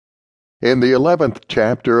In the 11th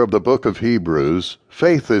chapter of the book of Hebrews,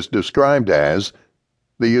 faith is described as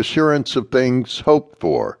the assurance of things hoped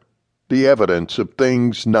for, the evidence of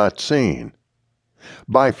things not seen.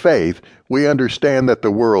 By faith, we understand that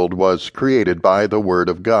the world was created by the Word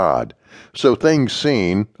of God, so things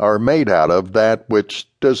seen are made out of that which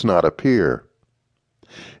does not appear.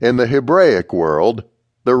 In the Hebraic world,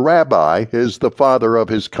 the rabbi is the father of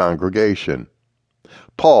his congregation.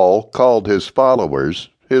 Paul called his followers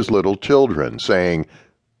his little children, saying,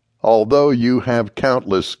 "Although you have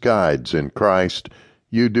countless guides in Christ,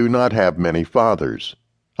 you do not have many fathers.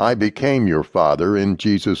 I became your father in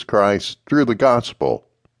Jesus Christ through the gospel.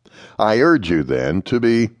 I urge you then to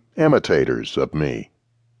be imitators of me."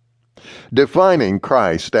 Defining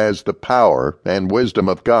Christ as the power and wisdom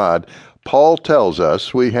of God, Paul tells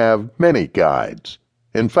us we have many guides.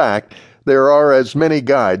 In fact, there are as many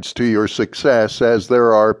guides to your success as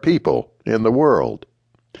there are people in the world.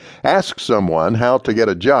 Ask someone how to get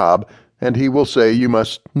a job, and he will say you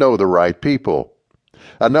must know the right people.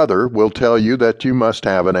 Another will tell you that you must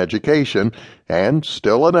have an education, and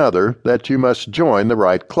still another that you must join the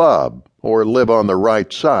right club or live on the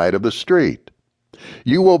right side of the street.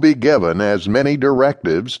 You will be given as many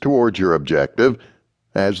directives towards your objective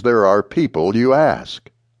as there are people you ask.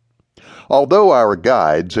 Although our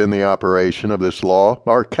guides in the operation of this law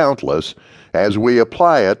are countless, as we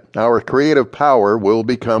apply it, our creative power will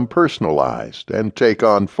become personalized and take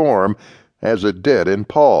on form as it did in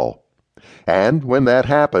Paul. And when that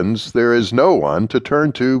happens, there is no one to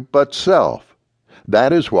turn to but self.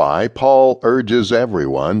 That is why Paul urges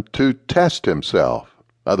everyone to test himself.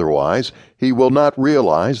 Otherwise, he will not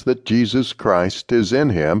realize that Jesus Christ is in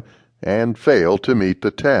him and fail to meet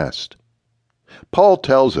the test. Paul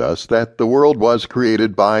tells us that the world was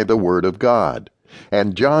created by the Word of God,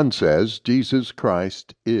 and John says Jesus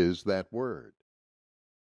Christ is that Word.